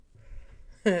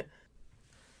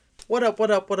What up,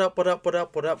 what up, what up, what up, what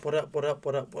up, what up, what up, what up,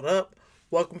 what up, what up?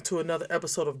 Welcome to another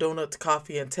episode of Donuts,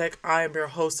 Coffee, and Tech. I am your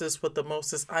hostess with the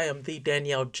mostest. I am the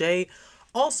Danielle J,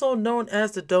 also known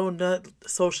as the Donut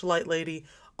Socialite Lady,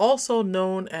 also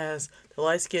known as the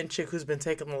light-skinned chick who's been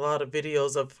taking a lot of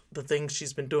videos of the things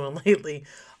she's been doing lately,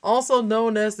 also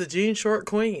known as the Jean Short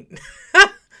Queen.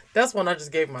 That's one I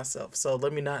just gave myself, so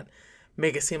let me not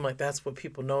make it seem like that's what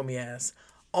people know me as.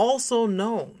 Also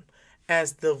known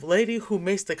as the lady who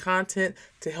makes the content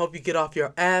to help you get off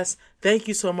your ass. Thank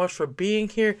you so much for being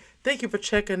here. Thank you for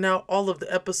checking out all of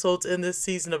the episodes in this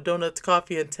season of Donuts,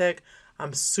 Coffee, and Tech.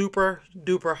 I'm super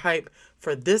duper hype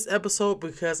for this episode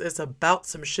because it's about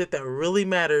some shit that really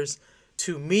matters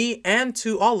to me and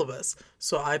to all of us.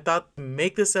 So I thought to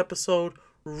make this episode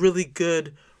really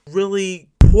good, really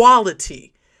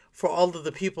quality for all of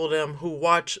the people them who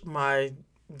watch my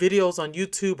videos on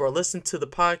YouTube or listen to the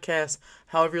podcast,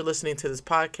 however you're listening to this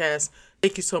podcast.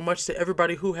 Thank you so much to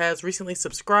everybody who has recently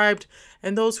subscribed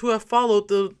and those who have followed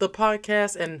the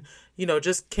podcast and,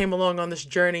 just came along on this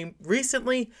journey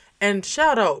recently. And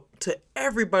shout out to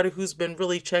everybody who's been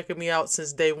really checking me out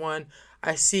since day one.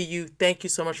 I see you. Thank you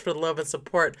so much for the love and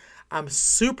support. I'm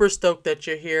super stoked that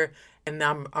you're here. And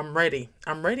I'm ready.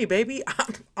 I'm ready, baby.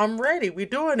 I'm ready. We're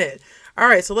doing it. All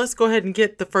right, so let's go ahead and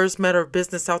get the first matter of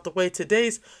business out the way.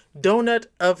 Today's donut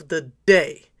of the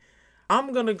day.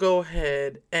 I'm going to go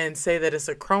ahead and say that it's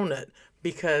a cronut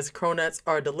because cronuts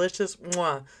are delicious.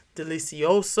 Mwah,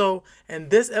 delicioso. And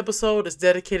this episode is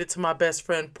dedicated to my best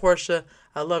friend, Portia.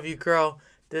 I love you, girl.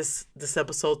 This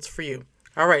episode's for you.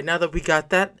 All right, now that we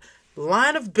got that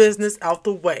line of business out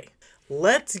the way,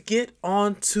 let's get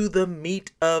on to the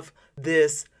meat of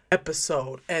this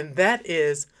episode, and that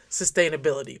is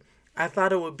sustainability. I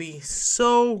thought it would be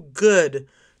so good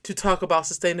to talk about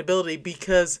sustainability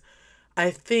because I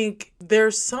think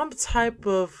there's some type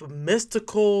of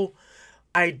mystical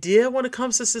idea when it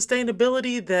comes to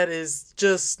sustainability that is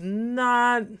just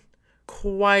not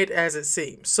quite as it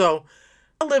seems. So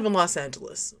I live in Los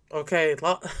Angeles, okay?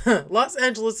 Los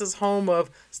Angeles is home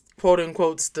of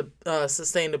quote-unquote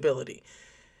sustainability.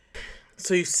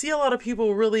 So you see a lot of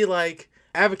people really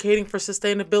advocating for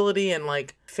sustainability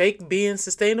and fake being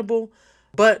sustainable,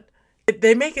 but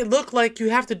they make it look like you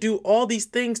have to do all these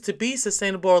things to be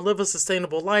sustainable or live a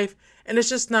sustainable life, and it's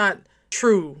just not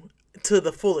true to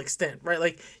the full extent,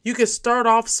 right? You can start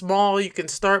off small, you can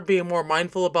start being more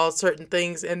mindful about certain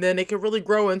things, and then it can really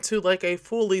grow into a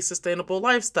fully sustainable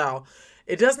lifestyle.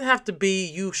 It doesn't have to be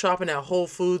you shopping at Whole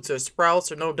Foods or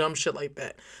Sprouts or no dumb shit like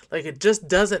that. It just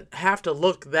doesn't have to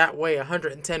look that way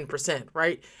 110%,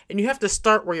 right? And you have to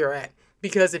start where you're at.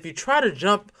 Because if you try to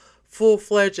jump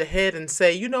full-fledged ahead and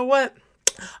say, you know what?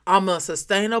 I'm a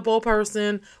sustainable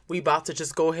person. We about to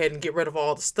just go ahead and get rid of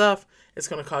all the stuff. It's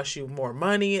going to cost you more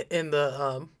money in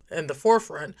the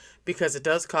forefront because it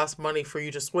does cost money for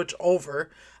you to switch over.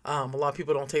 A lot of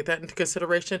people don't take that into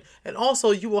consideration. And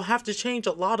also you will have to change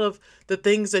a lot of the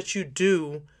things that you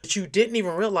do that you didn't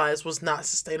even realize was not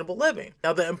sustainable living.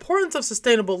 Now, the importance of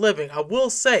sustainable living, I will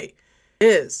say,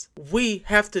 is we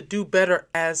have to do better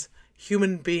as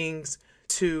human beings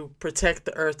to protect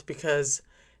the earth because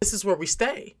this is where we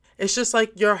stay. It's just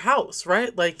like your house,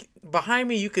 right? Behind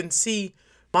me, you can see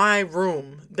my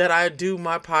room that I do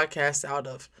my podcast out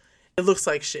of. It looks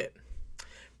like shit.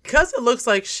 Because it looks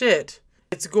like shit,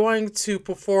 it's going to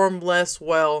perform less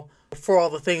well for all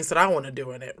the things that I want to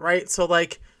do in it, right? So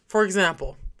for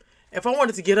example, if I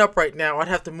wanted to get up right now, I'd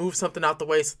have to move something out the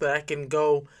way so that I can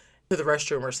go to the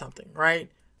restroom or something, right?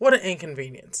 What an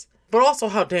inconvenience. But also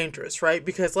how dangerous, right?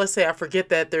 Because let's say I forget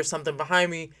that there's something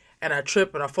behind me and I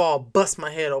trip and I fall, bust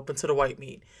my head open to the white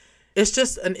meat. It's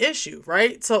just an issue,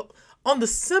 right? So on the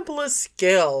simplest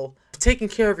scale of taking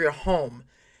care of your home,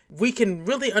 we can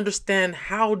really understand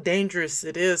how dangerous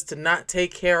it is to not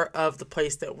take care of the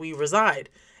place that we reside,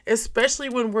 especially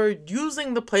when we're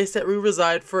using the place that we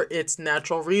reside for its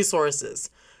natural resources,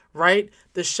 right?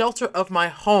 The shelter of my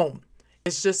home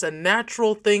is just a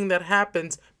natural thing that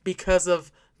happens because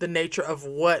of the nature of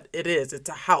what it is. It's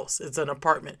a house, it's an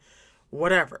apartment,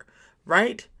 whatever,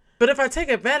 right? But if I take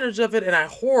advantage of it and I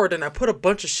hoard and I put a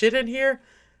bunch of shit in here,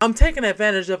 I'm taking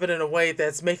advantage of it in a way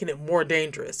that's making it more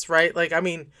dangerous, right?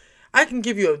 I can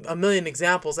give you a million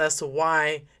examples as to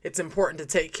why it's important to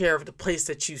take care of the place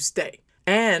that you stay.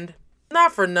 And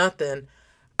not for nothing,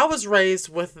 I was raised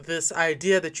with this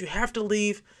idea that you have to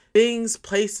leave things,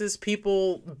 places,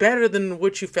 people better than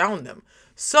what you found them.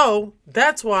 So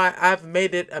that's why I've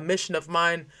made it a mission of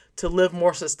mine to live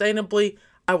more sustainably.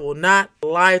 I will not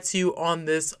lie to you on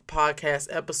this podcast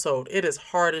episode. It is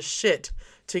hard as shit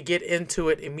to get into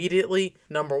it immediately.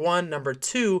 Number one. Number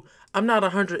two, I'm not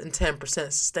 110%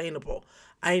 sustainable.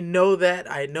 I know that.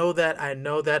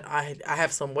 I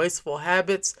have some wasteful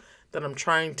habits that I'm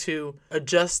trying to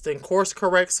adjust and course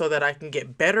correct so that I can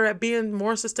get better at being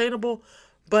more sustainable.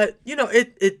 But,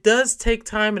 it does take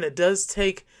time, and it does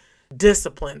take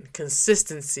discipline,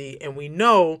 consistency. And we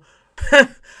know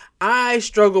I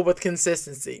struggle with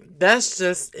consistency. That's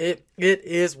just it. It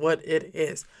is what it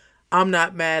is. I'm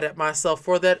not mad at myself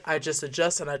for that. I just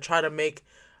adjust and I try to make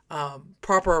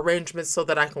proper arrangements so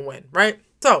that I can win, right?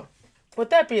 So, with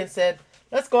that being said,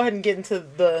 let's go ahead and get into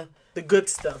the good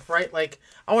stuff, right? Like,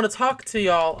 I want to talk to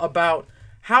y'all about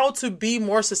how to be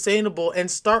more sustainable and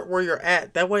start where you're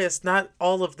at. That way it's not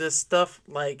all of this stuff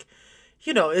like,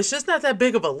 it's just not that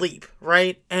big of a leap,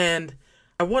 right? And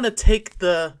I want to take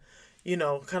the,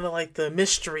 kind of like the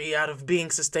mystery out of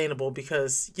being sustainable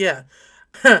because, yeah,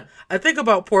 I think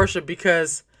about Portia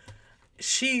because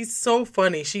she's so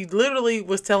funny. She literally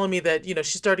was telling me that,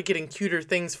 she started getting cuter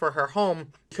things for her home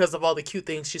because of all the cute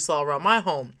things she saw around my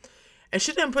home. And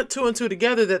she didn't put two and two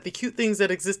together that the cute things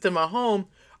that exist in my home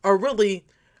are really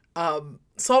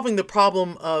solving the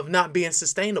problem of not being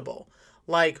sustainable.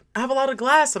 Like, I have a lot of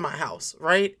glass in my house,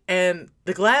 right? And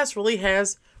the glass really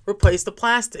has replaced the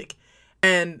plastic.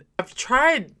 And I've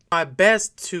tried my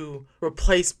best to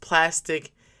replace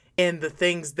plastic in the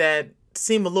things that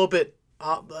seem a little bit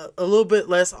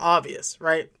less obvious,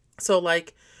 right? So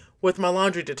like with my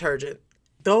laundry detergent,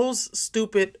 those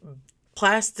stupid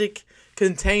plastic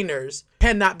containers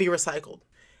cannot be recycled.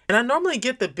 And I normally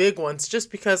get the big ones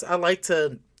just because I like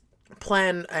to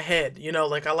plan ahead,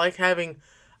 like I like having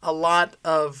a lot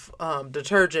of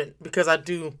detergent because I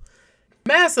do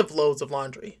massive loads of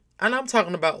laundry. And I'm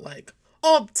talking about like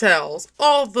all the towels,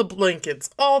 all the blankets,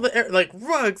 all the like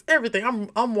rugs, everything.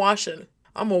 I'm washing.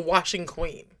 I'm a washing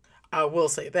queen. I will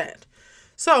say that.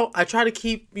 So I try to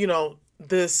keep,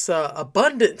 this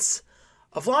abundance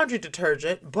of laundry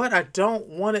detergent, but I don't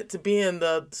want it to be in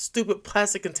the stupid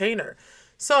plastic container.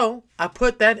 So I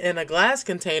put that in a glass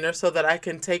container so that I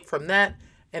can take from that.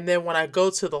 And then when I go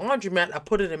to the laundromat, I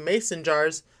put it in mason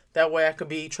jars. That way I could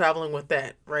be traveling with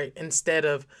that, right? Instead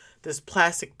of this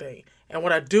plastic thing. And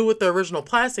what I do with the original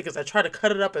plastic is I try to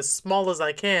cut it up as small as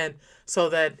I can so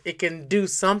that it can do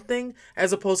something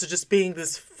as opposed to just being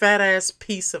this fat ass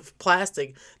piece of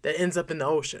plastic that ends up in the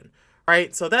ocean,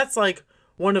 right? So that's like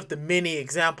one of the many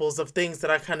examples of things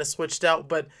that I kind of switched out.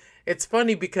 But it's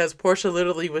funny because Portia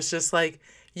literally was just like,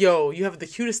 yo, you have the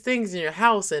cutest things in your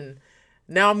house and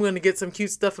now I'm going to get some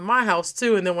cute stuff in my house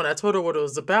too. And then when I told her what it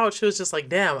was about, she was just like,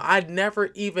 damn, I'd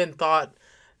never even thought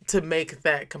to make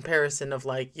that comparison of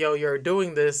like, yo, you're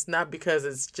doing this not because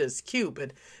it's just cute,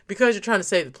 but because you're trying to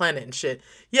save the planet and shit.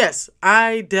 Yes,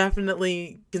 I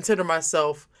definitely consider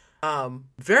myself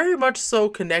very much so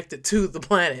connected to the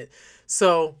planet.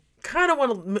 So kind of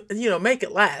want to, make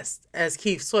it last, as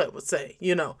Keith Sweat would say,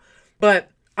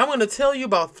 But I'm going to tell you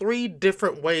about 3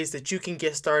 different ways that you can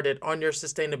get started on your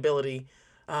sustainability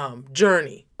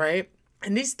journey, right?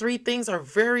 And these 3 things are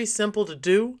very simple to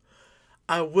do.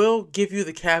 I will give you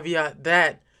the caveat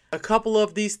that a couple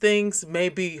of these things may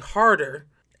be harder.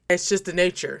 It's just the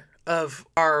nature of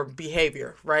our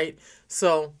behavior, right?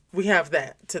 So we have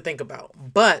that to think about.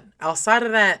 But outside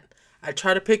of that, I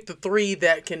try to pick the 3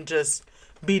 that can just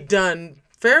be done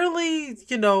fairly,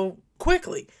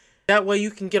 quickly. That way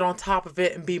you can get on top of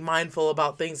it and be mindful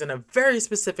about things in a very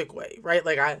specific way, right?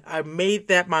 Like I made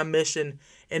that my mission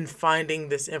in finding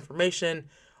this information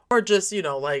or just,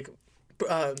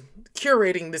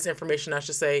 curating this information, I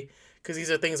should say, because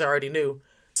these are things I already knew.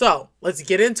 So let's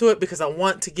get into it because I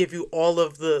want to give you all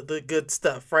of the good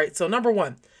stuff, right? So number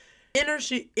 1,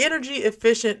 energy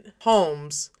efficient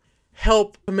homes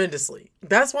help tremendously.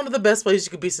 That's one of the best ways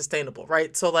you could be sustainable,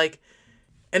 right? So like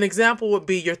an example would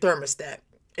be your thermostat.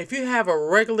 If you have a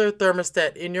regular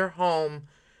thermostat in your home,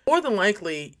 more than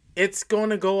likely it's going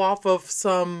to go off of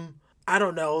some, I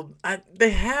don't know,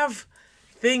 they have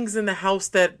things in the house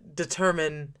that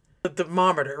determine the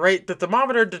thermometer, right? The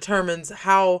thermometer determines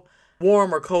how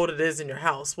warm or cold it is in your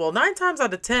house. Well, 9 times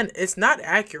out of 10, it's not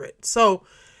accurate. So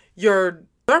your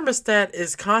thermostat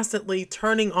is constantly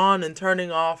turning on and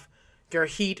turning off your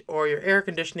heat or your air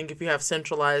conditioning if you have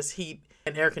centralized heat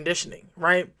and air conditioning,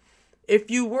 right?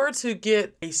 If you were to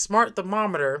get a smart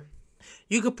thermometer,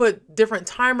 you could put different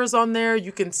timers on there.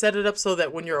 You can set it up so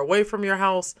that when you're away from your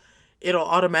house, it'll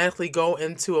automatically go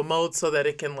into a mode so that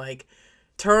it can like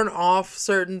turn off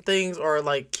certain things or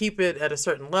like keep it at a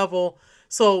certain level.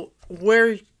 So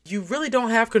where you really don't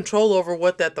have control over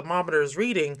what that thermometer is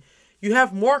reading, you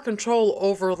have more control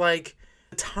over like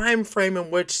the time frame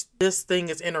in which this thing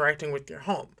is interacting with your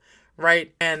home,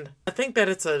 right? And I think that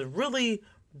it's a really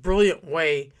brilliant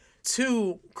way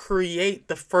to create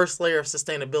the first layer of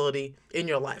sustainability in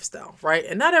your lifestyle, right?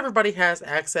 And not everybody has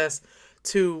access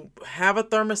to have a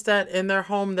thermostat in their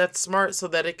home that's smart so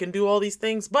that it can do all these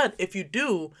things. But if you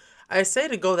do, I say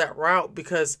to go that route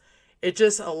because it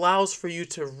just allows for you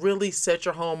to really set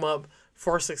your home up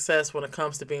for success when it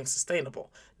comes to being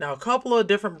sustainable. Now, a couple of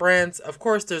different brands, of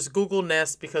course, there's Google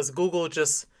Nest because Google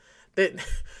just, they,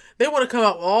 they want to come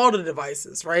out with all the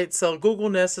devices, right? So Google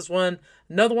Nest is one.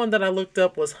 Another one that I looked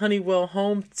up was Honeywell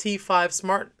Home T5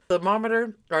 Smart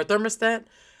Thermometer or Thermostat.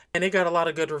 And it got a lot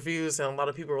of good reviews and a lot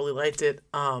of people really liked it.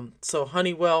 So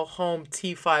Honeywell Home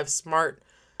T5 Smart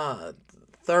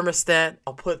Thermostat.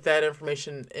 I'll put that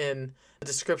information in the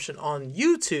description on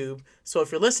YouTube. So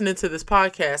if you're listening to this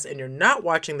podcast and you're not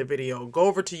watching the video, go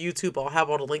over to YouTube. I'll have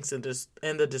all the links in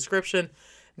the description.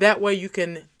 That way you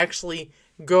can actually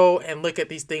go and look at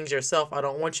these things yourself. I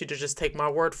don't want you to just take my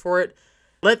word for it.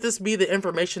 Let this be the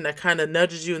information that kind of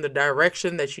nudges you in the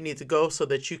direction that you need to go so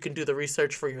that you can do the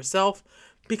research for yourself.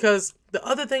 Because the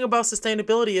other thing about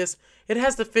sustainability is it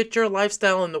has to fit your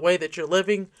lifestyle and the way that you're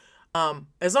living.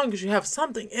 As long as you have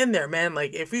something in there, man,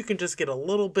 like if you can just get a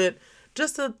little bit,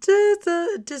 just a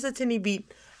teeny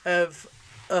beat of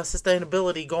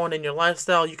sustainability going in your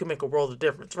lifestyle, you can make a world of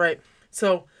difference, right?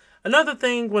 So another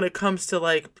thing when it comes to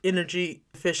like energy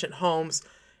efficient homes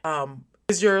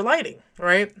is your lighting,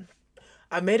 right?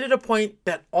 I made it a point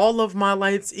that all of my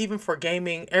lights, even for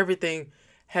gaming, everything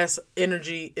has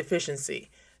energy efficiency.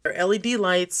 They're LED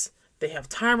lights, they have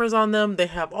timers on them, they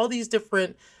have all these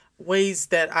different ways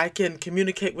that I can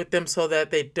communicate with them so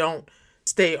that they don't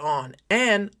stay on.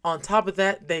 And on top of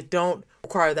that, they don't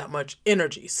require that much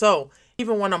energy. So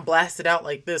even when I'm blasted out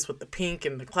like this with the pink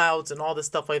and the clouds and all this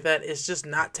stuff like that, it's just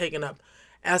not taking up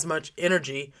as much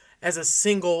energy as a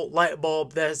single light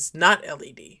bulb that's not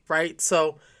LED, right?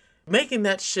 So making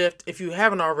that shift, if you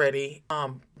haven't already,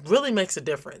 really makes a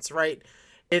difference, right?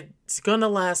 It's gonna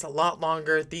last a lot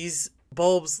longer. These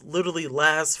bulbs literally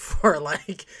last for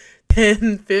like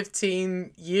 10,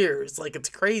 15 years. Like, it's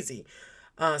crazy.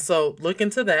 So look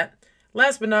into that.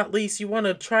 Last but not least, you want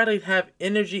to try to have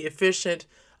energy efficient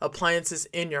appliances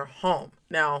in your home.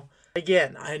 Now,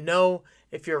 again, I know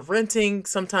if you're renting,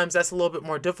 sometimes that's a little bit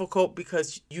more difficult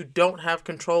because you don't have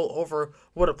control over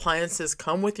what appliances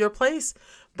come with your place.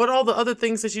 But all the other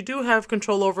things that you do have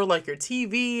control over, like your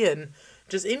TV and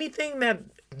just anything that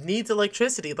needs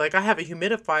electricity. Like I have a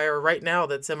humidifier right now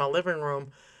that's in my living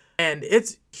room, and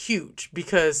it's huge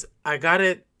because I got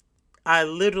it. I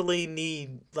literally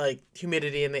need like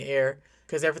humidity in the air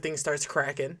because everything starts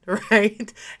cracking,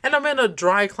 right? And I'm in a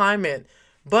dry climate,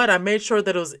 but I made sure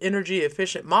that it was energy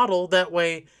efficient model. That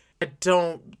way it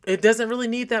doesn't really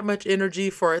need that much energy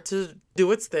for it to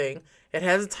do its thing. It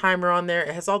has a timer on there.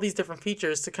 It has all these different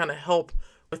features to kind of help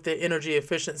with the energy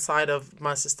efficient side of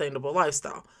my sustainable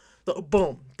lifestyle. So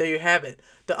boom, there you have it.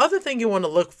 The other thing you want to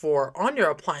look for on your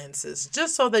appliances,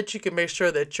 just so that you can make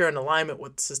sure that you're in alignment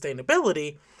with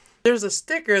sustainability, there's a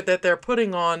sticker that they're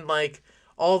putting on like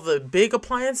all the big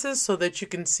appliances so that you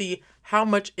can see how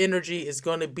much energy is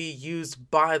going to be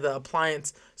used by the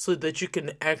appliance so that you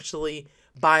can actually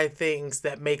buy things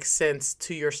that make sense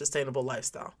to your sustainable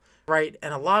lifestyle, right?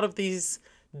 And a lot of these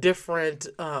different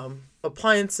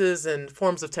appliances and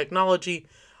forms of technology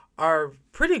are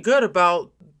pretty good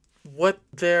about what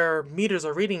their meters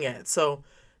are reading at. So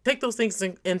take those things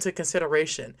into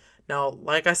consideration. Now,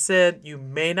 like I said, you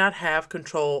may not have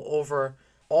control over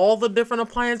all the different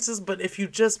appliances, but if you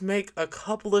just make a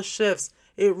couple of shifts,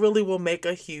 it really will make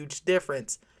a huge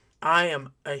difference. I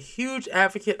am a huge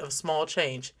advocate of small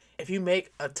change. If you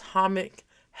make atomic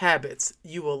habits,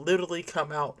 you will literally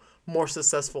come out more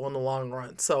successful in the long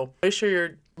run. So make sure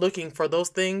you're looking for those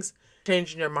things,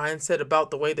 changing your mindset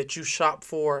about the way that you shop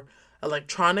for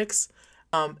electronics.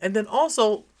 And then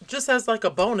also, just as like a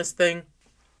bonus thing,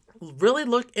 really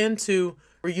look into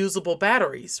reusable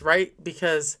batteries, right?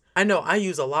 Because I know I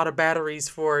use a lot of batteries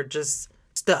for just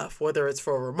stuff, whether it's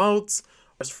for remotes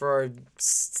or it's for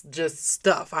just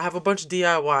stuff. I have a bunch of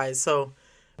DIYs, so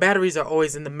batteries are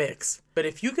always in the mix. But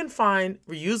if you can find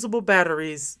reusable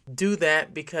batteries, do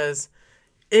that, because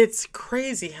it's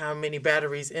crazy how many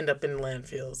batteries end up in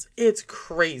landfills. It's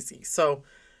crazy. So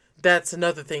that's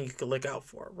another thing you could look out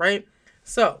for, right?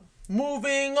 So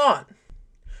moving on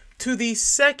to the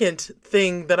second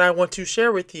thing that I want to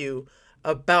share with you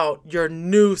about your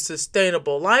new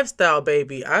sustainable lifestyle,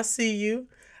 baby. I see you.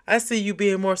 I see you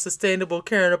being more sustainable,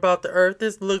 caring about the earth.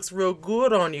 This looks real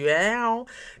good on you. Ow.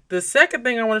 The second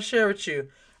thing I want to share with you,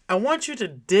 I want you to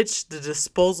ditch the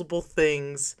disposable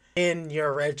things in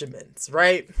your regimens,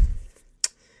 right?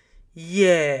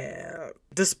 Yeah.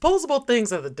 Disposable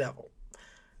things are the devil.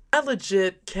 I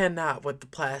legit cannot with the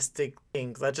plastic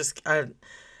things.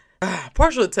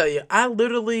 Partially to tell you, I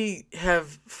literally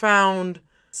have found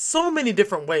so many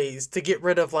different ways to get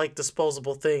rid of like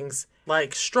disposable things.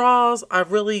 Like straws, I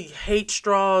really hate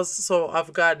straws, so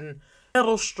I've gotten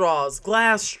metal straws,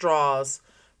 glass straws,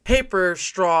 paper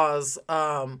straws.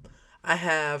 I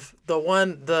have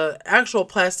the actual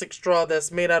plastic straw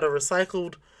that's made out of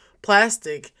recycled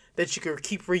plastic that you can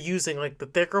keep reusing, like the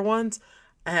thicker ones.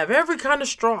 I have every kind of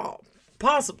straw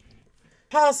possible.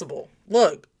 Possible.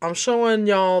 Look, I'm showing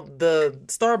y'all the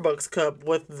Starbucks cup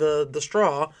with the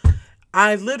straw.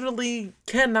 I literally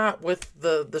cannot with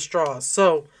the straws.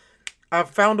 So I've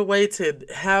found a way to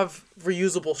have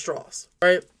reusable straws,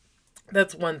 right?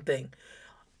 That's one thing.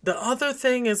 The other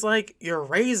thing is like your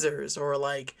razors or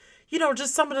like,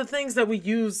 just some of the things that we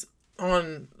use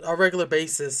on a regular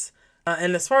basis.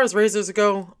 And as far as razors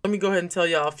go, let me go ahead and tell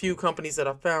y'all a few companies that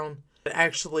I found that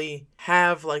actually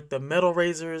have like the metal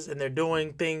razors and they're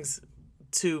doing things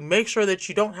to make sure that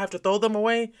you don't have to throw them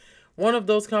away. One of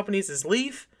those companies is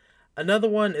Leaf. Another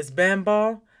one is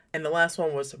Bamboo. And the last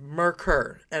one was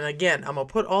Merkur. And again, I'm going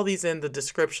to put all these in the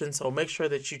description. So make sure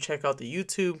that you check out the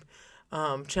YouTube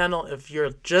channel if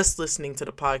you're just listening to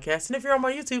the podcast. And if you're on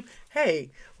my YouTube,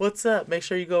 hey, what's up? Make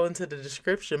sure you go into the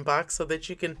description box so that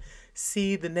you can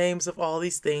see the names of all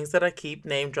these things that I keep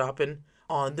name dropping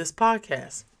on this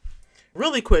podcast.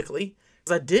 Really quickly,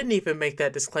 because I didn't even make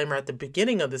that disclaimer at the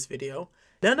beginning of this video,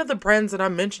 none of the brands that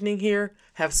I'm mentioning here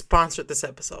have sponsored this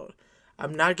episode.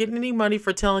 I'm not getting any money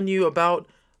for telling you about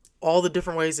all the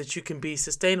different ways that you can be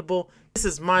sustainable. This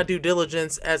is my due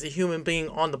diligence as a human being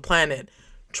on the planet,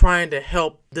 trying to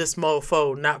help this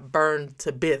mofo not burn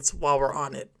to bits while we're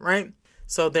on it, right?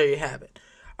 So there you have it.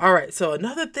 All right, so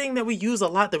another thing that we use a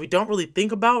lot that we don't really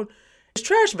think about is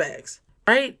trash bags,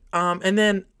 right? And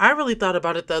then I really thought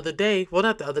about it the other day. Well,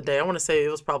 not the other day. I want to say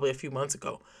it was probably a few months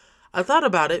ago. I thought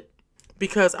about it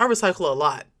because I recycle a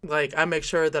lot. Like, I make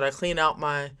sure that I clean out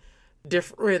my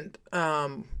different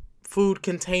food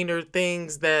container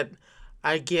things that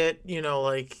I get,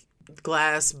 like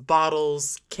glass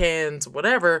bottles, cans,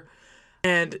 whatever.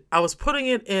 And I was putting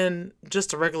it in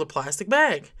just a regular plastic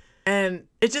bag. And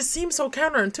it just seems so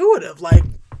counterintuitive. Like,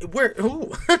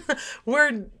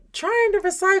 we're trying to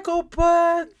recycle,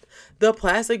 but the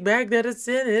plastic bag that it's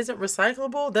in isn't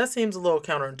recyclable. That seems a little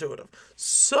counterintuitive.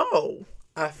 So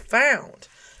I found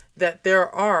that there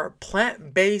are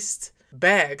plant-based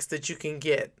bags that you can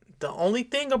get. The only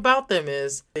thing about them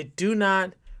is they do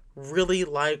not really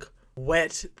like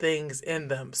wet things in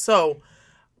them. So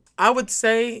I would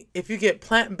say if you get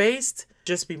plant-based,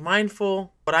 just be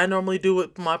mindful. What I normally do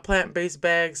with my plant-based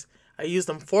bags, I use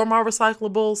them for my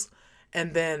recyclables,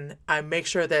 and then I make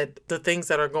sure that the things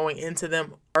that are going into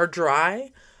them are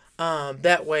dry.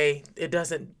 That way it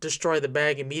doesn't destroy the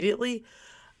bag immediately.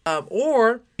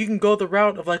 Or you can go the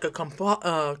route of like a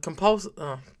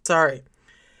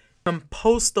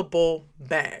compostable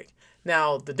bag.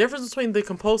 Now, the difference between the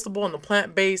compostable and the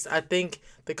plant-based, I think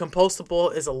the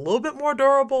compostable is a little bit more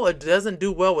durable. It doesn't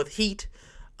do well with heat,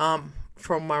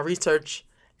 from my research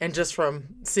and just from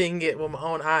seeing it with my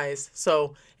own eyes.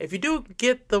 So if you do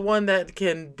get the one that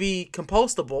can be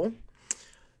compostable,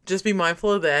 just be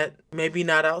mindful of that. Maybe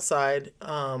not outside.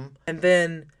 And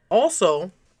then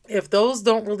also, if those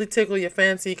don't really tickle your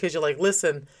fancy because you're like,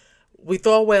 listen, we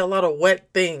throw away a lot of wet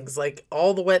things, like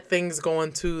all the wet things go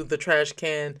into the trash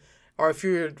can. Or if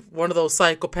you're one of those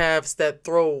psychopaths that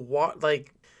throw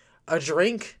like a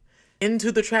drink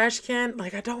into the trash can,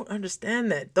 like, I don't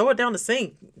understand that. Throw it down the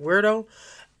sink, weirdo.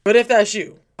 But if that's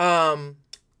you, yeah,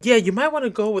 you might want to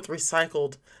go with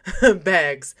recycled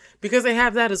bags because they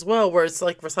have that as well, where it's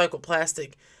like recycled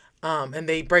plastic, and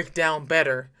they break down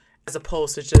better as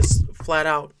opposed to just flat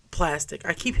out plastic.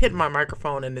 I keep hitting my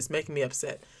microphone and it's making me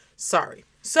upset. Sorry.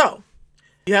 So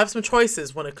you have some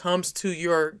choices when it comes to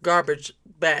your garbage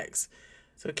bags.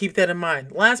 So keep that in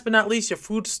mind. Last but not least, your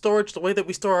food storage, the way that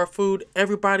we store our food.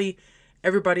 Everybody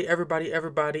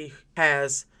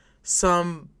has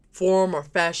some form or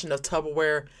fashion of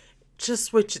Tupperware. Just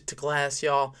switch it to glass,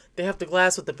 y'all. They have the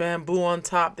glass with the bamboo on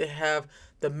top. They have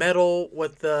the metal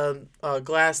with the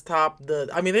glass top. They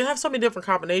have so many different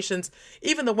combinations.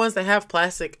 Even the ones that have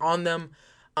plastic on them,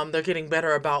 they're getting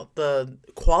better about the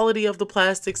quality of the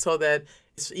plastic so that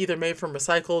it's either made from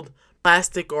recycled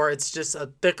plastic or it's just a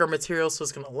thicker material so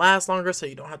it's going to last longer so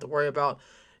you don't have to worry about,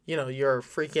 your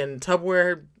freaking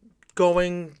Tupperware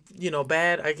going,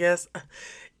 bad, I guess.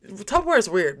 Tupperware is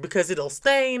weird because it'll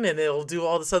stain and it'll do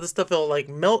all this other stuff. It'll like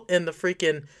melt in the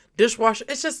freaking dishwasher.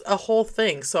 It's just a whole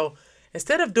thing. So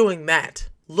instead of doing that,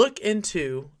 look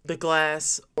into the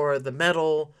glass or the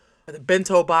metal or the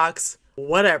bento box,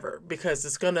 whatever, because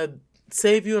it's going to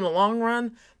save you in the long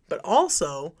run, but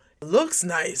also it looks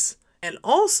nice. And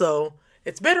also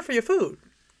it's better for your food.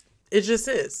 It just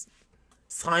is.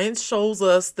 Science shows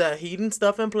us that heating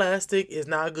stuff in plastic is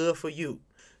not good for you.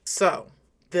 So,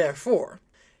 therefore,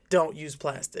 don't use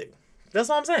plastic. That's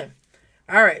all I'm saying.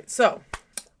 All right. So,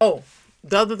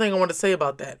 the other thing I want to say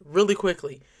about that really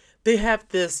quickly. They have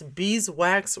this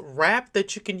beeswax wrap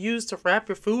that you can use to wrap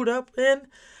your food up in.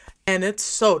 And it's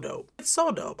so dope. It's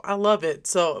so dope. I love it.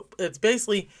 So it's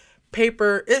basically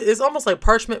paper. It's almost like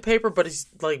parchment paper, but it's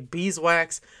like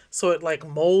beeswax. So it like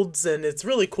molds and it's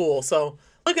really cool. So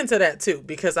look into that too,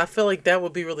 because I feel like that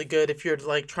would be really good if you're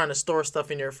like trying to store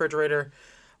stuff in your refrigerator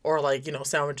or like,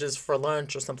 sandwiches for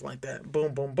lunch or something like that.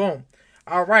 Boom, boom, boom.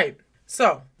 All right.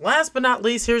 So last but not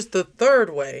least, here's the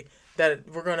third way that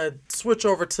we're going to switch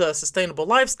over to a sustainable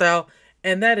lifestyle.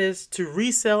 And that is to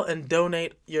resell and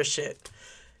donate your shit.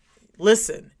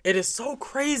 Listen, it is so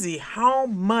crazy how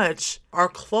much our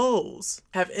clothes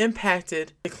have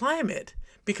impacted the climate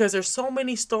because there's so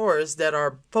many stores that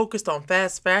are focused on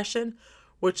fast fashion,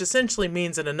 which essentially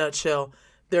means in a nutshell,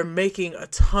 they're making a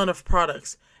ton of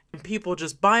products and people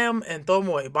just buy them and throw them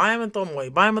away, buy them and throw them away,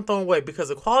 buy them and throw them away because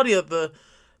the quality of the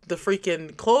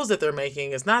freaking clothes that they're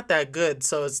making is not that good.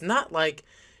 So it's not like,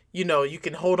 you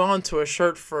can hold on to a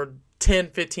shirt for 10,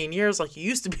 15 years like you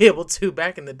used to be able to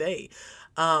back in the day.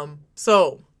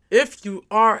 So if you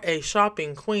are a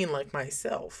shopping queen like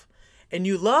myself and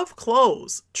you love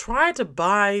clothes, try to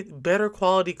buy better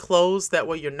quality clothes. That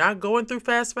way you're not going through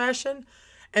fast fashion.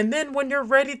 And then when you're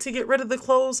ready to get rid of the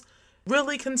clothes,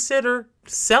 really consider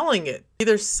selling it.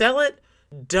 Either sell it,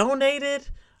 donate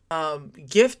it,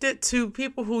 gift it to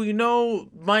people who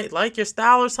might like your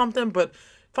style or something, but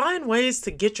find ways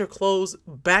to get your clothes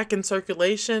back in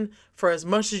circulation for as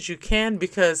much as you can,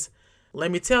 because let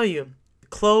me tell you,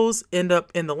 clothes end up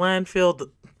in the landfill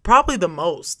probably the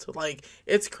most. Like,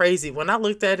 it's crazy. When I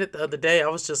looked at it the other day, I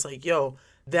was just like, yo,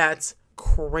 that's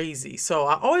crazy. So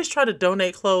I always try to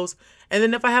donate clothes. And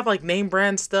then if I have like name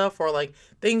brand stuff or like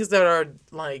things that are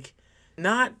like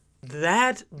not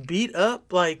that beat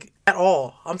up like at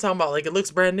all, I'm talking about like it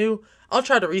looks brand new, I'll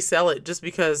try to resell it just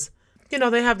because,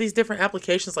 they have these different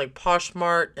applications like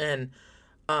Poshmark and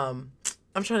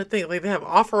I'm trying to think, like they have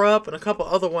OfferUp and a couple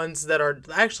other ones that are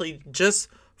actually just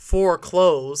for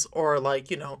clothes or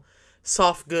like,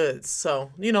 soft goods.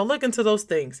 So, look into those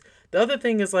things. The other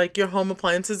thing is like your home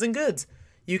appliances and goods.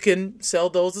 You can sell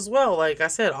those as well. Like I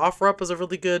said, OfferUp is a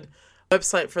really good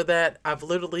website for that. I've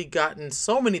literally gotten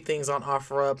so many things on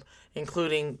OfferUp,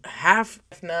 including half,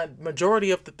 if not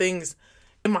majority of the things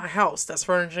in my house that's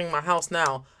furnishing my house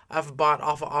now, I've bought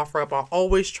off of OfferUp. I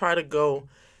always try to go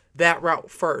that route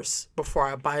first before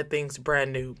I buy things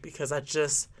brand new, because I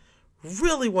just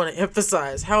really want to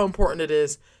emphasize how important it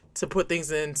is to put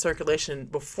things in circulation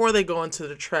before they go into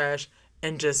the trash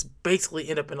and just basically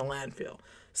end up in a landfill.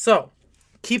 So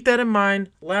keep that in mind.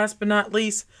 Last but not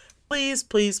least, please,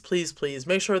 please, please, please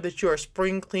make sure that you are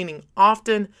spring cleaning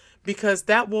often, because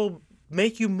that will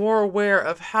make you more aware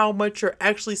of how much you're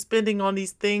actually spending on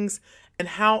these things and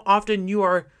how often you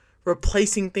are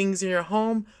replacing things in your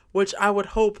home, which I would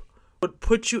hope would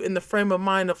put you in the frame of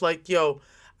mind of like, yo,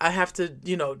 I have to,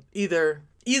 either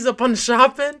ease up on the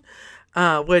shopping,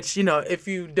 which, if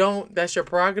you don't, that's your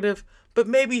prerogative, but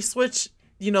maybe switch,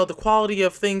 the quality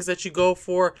of things that you go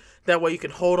for. That way you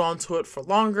can hold on to it for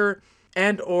longer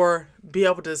and or be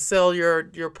able to sell your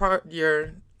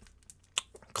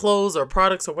clothes or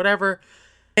products or whatever,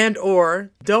 and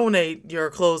or donate your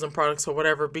clothes and products or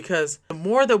whatever, because the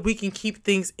more that we can keep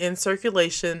things in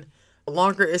circulation, the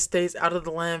longer it stays out of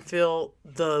the landfill,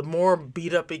 the more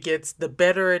beat up it gets, the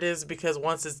better it is, because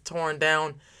once it's torn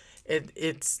down,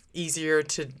 it's easier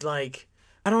to like,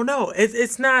 I don't know,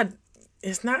 it's not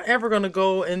ever going to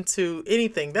go into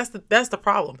anything. That's the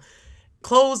problem.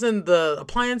 Clothes and the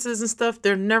appliances and stuff,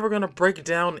 they're never going to break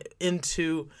down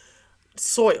into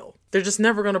soil. They're just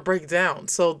never going to break down.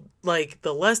 So like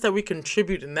the less that we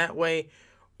contribute in that way,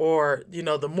 or,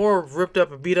 the more ripped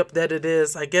up and beat up that it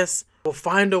is, I guess we'll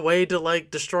find a way to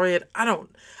like destroy it.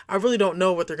 I really don't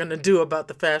know what they're going to do about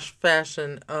the fast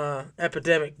fashion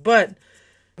epidemic, but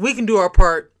we can do our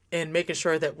part in making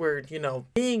sure that we're,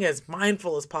 being as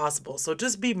mindful as possible. So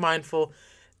just be mindful.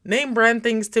 Name brand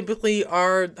things typically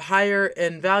are higher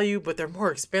in value, but they're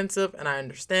more expensive. And I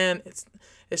understand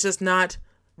it's just not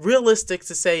realistic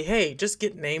to say, hey, just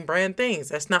get name brand things.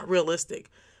 That's not realistic.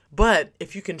 But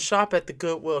if you can shop at the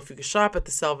Goodwill, if you can shop at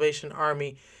the Salvation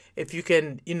Army, if you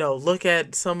can, look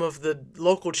at some of the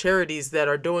local charities that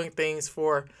are doing things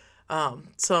for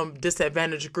some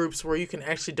disadvantaged groups where you can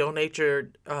actually donate your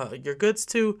goods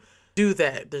to, do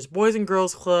that. There's Boys and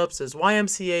Girls Clubs, there's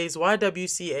YMCAs,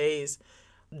 YWCAs,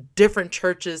 different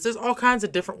churches. There's all kinds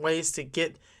of different ways to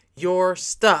get your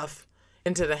stuff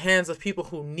into the hands of people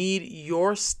who need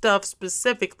your stuff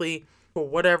specifically for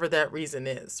whatever that reason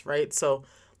is, right? So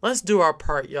let's do our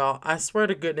part, y'all. I swear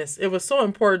to goodness, it was so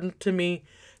important to me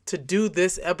to do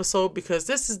this episode because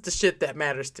this is the shit that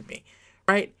matters to me,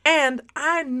 right? And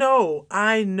I know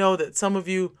that some of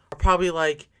you are probably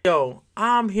like, yo,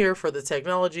 I'm here for the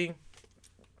technology.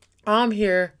 I'm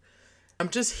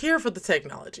just here for the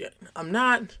technology. I'm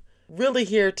not really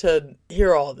here to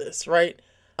hear all this, right?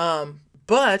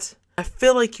 But I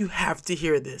feel like you have to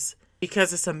hear this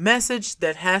because it's a message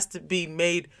that has to be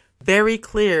made very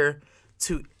clear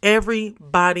to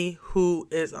everybody who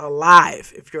is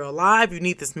alive. If you're alive, you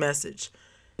need this message.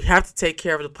 We have to take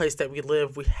care of the place that we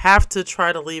live. We have to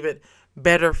try to leave it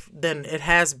better than it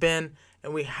has been.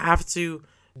 And we have to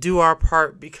do our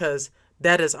part because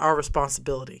that is our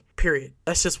responsibility, period.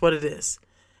 That's just what it is.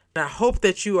 And I hope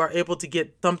that you are able to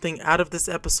get something out of this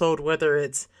episode, whether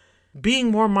it's being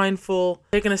more mindful,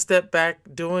 taking a step back,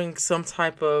 doing some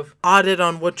type of audit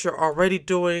on what you're already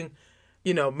doing,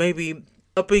 maybe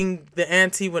upping the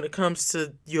ante when it comes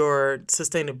to your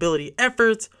sustainability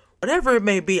efforts, whatever it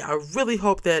may be. I really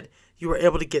hope that you were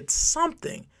able to get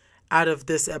something out of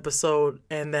this episode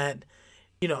and that,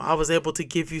 I was able to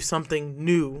give you something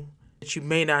new that you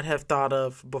may not have thought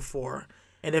of before.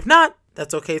 And if not,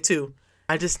 that's okay too.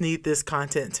 I just need this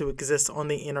content to exist on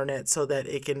the internet so that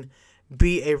it can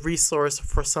be a resource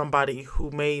for somebody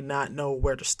who may not know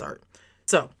where to start.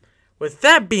 So, with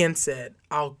that being said,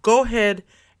 I'll go ahead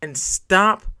and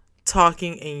stop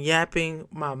talking and yapping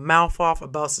my mouth off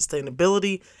about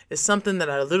sustainability. It's something that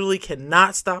I literally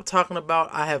cannot stop talking about.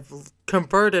 I have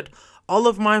converted all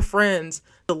of my friends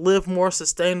to live more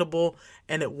sustainable,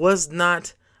 and it was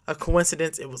not a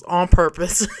coincidence. It was on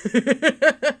purpose.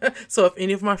 So if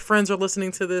any of my friends are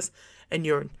listening to this and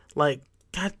you're like,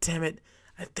 God damn it,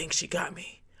 I think she got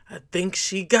me.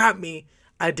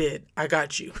 I did. I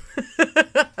got you.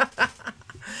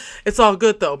 It's all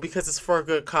good though, because it's for a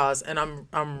good cause, and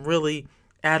I'm really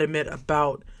adamant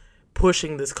about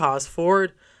pushing this cause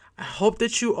forward. I hope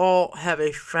that you all have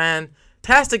a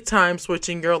fantastic time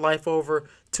switching your life over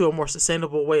to a more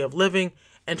sustainable way of living.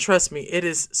 And trust me, it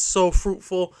is so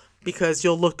fruitful because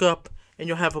you'll look up and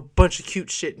you'll have a bunch of cute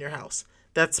shit in your house.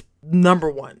 That's number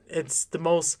one. It's the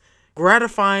most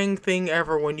gratifying thing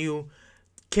ever when you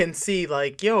can see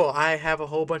like, yo, I have a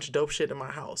whole bunch of dope shit in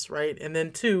my house, right? And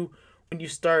then two, when you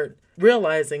start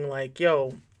realizing like,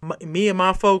 yo, me and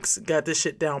my folks got this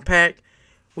shit down packed.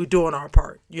 We doing our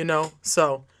part,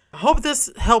 So I hope this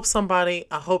helps somebody.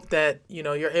 I hope that,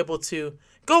 you're able to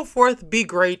go forth, be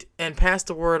great, and pass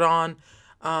the word on.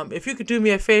 If you could do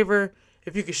me a favor,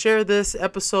 if you could share this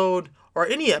episode or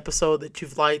any episode that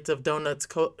you've liked of Donuts,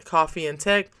 Coffee, and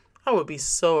Tech, I would be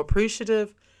so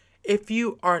appreciative. If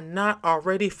you are not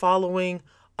already following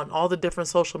on all the different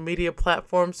social media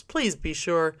platforms, please be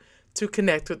sure to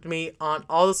connect with me on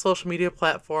all the social media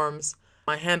platforms.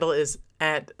 My handle is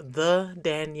at the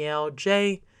Danielle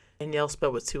J. Danielle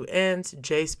spelled with 2 N's,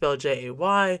 J spelled Jay. You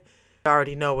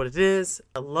already know what it is.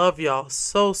 I love y'all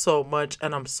so, so much,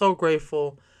 and I'm so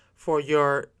grateful for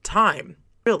your time.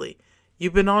 Really.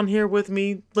 You've been on here with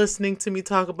me, listening to me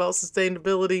talk about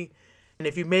sustainability, and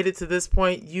if you made it to this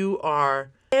point, you are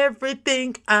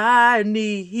everything I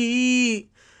need.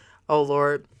 Oh,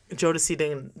 Lord. Jodeci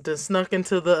done snuck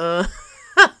into the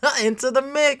into the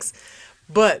mix.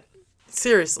 But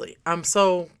seriously, I'm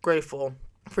so grateful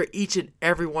for each and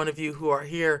every one of you who are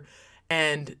here,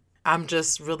 and I'm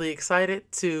just really excited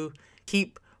to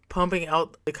keep pumping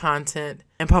out the content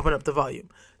and pumping up the volume.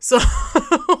 So,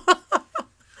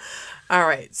 all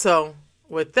right. So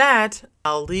with that,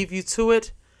 I'll leave you to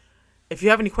it. If you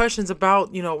have any questions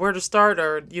about, where to start,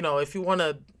 or, if you want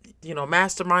to,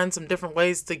 mastermind some different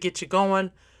ways to get you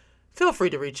going, feel free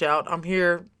to reach out. I'm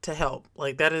here to help.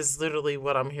 Like, that is literally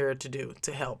what I'm here to do,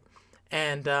 to help.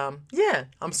 And,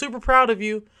 I'm super proud of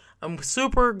you. I'm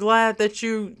super glad that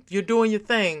you're doing your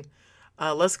thing.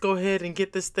 Let's go ahead and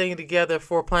get this thing together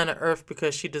for planet Earth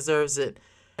because she deserves it.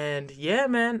 And yeah,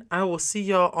 man, I will see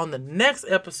y'all on the next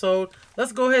episode.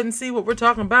 Let's go ahead and see what we're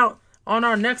talking about on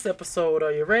our next episode.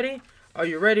 Are you ready? Are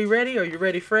you ready? Are you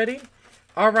ready, Freddy?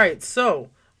 All right, so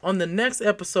on the next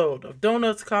episode of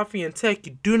Donuts, Coffee, and Tech,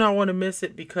 you do not want to miss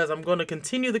it because I'm going to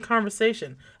continue the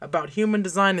conversation about human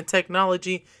design and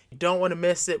technology. You don't want to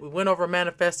miss it. We went over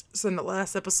manifestors in the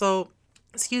last episode.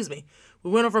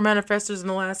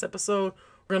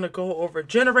 We're We're going to go over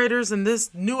generators in this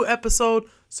new episode,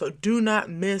 so do not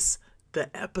miss the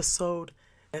episode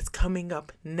that's coming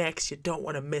up next. You don't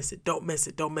want to miss it. Don't miss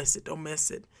it. Don't miss it. Don't miss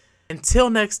it. Until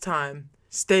next time,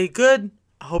 stay good.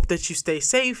 I hope that you stay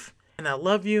safe, and I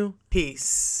love you.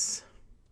 Peace.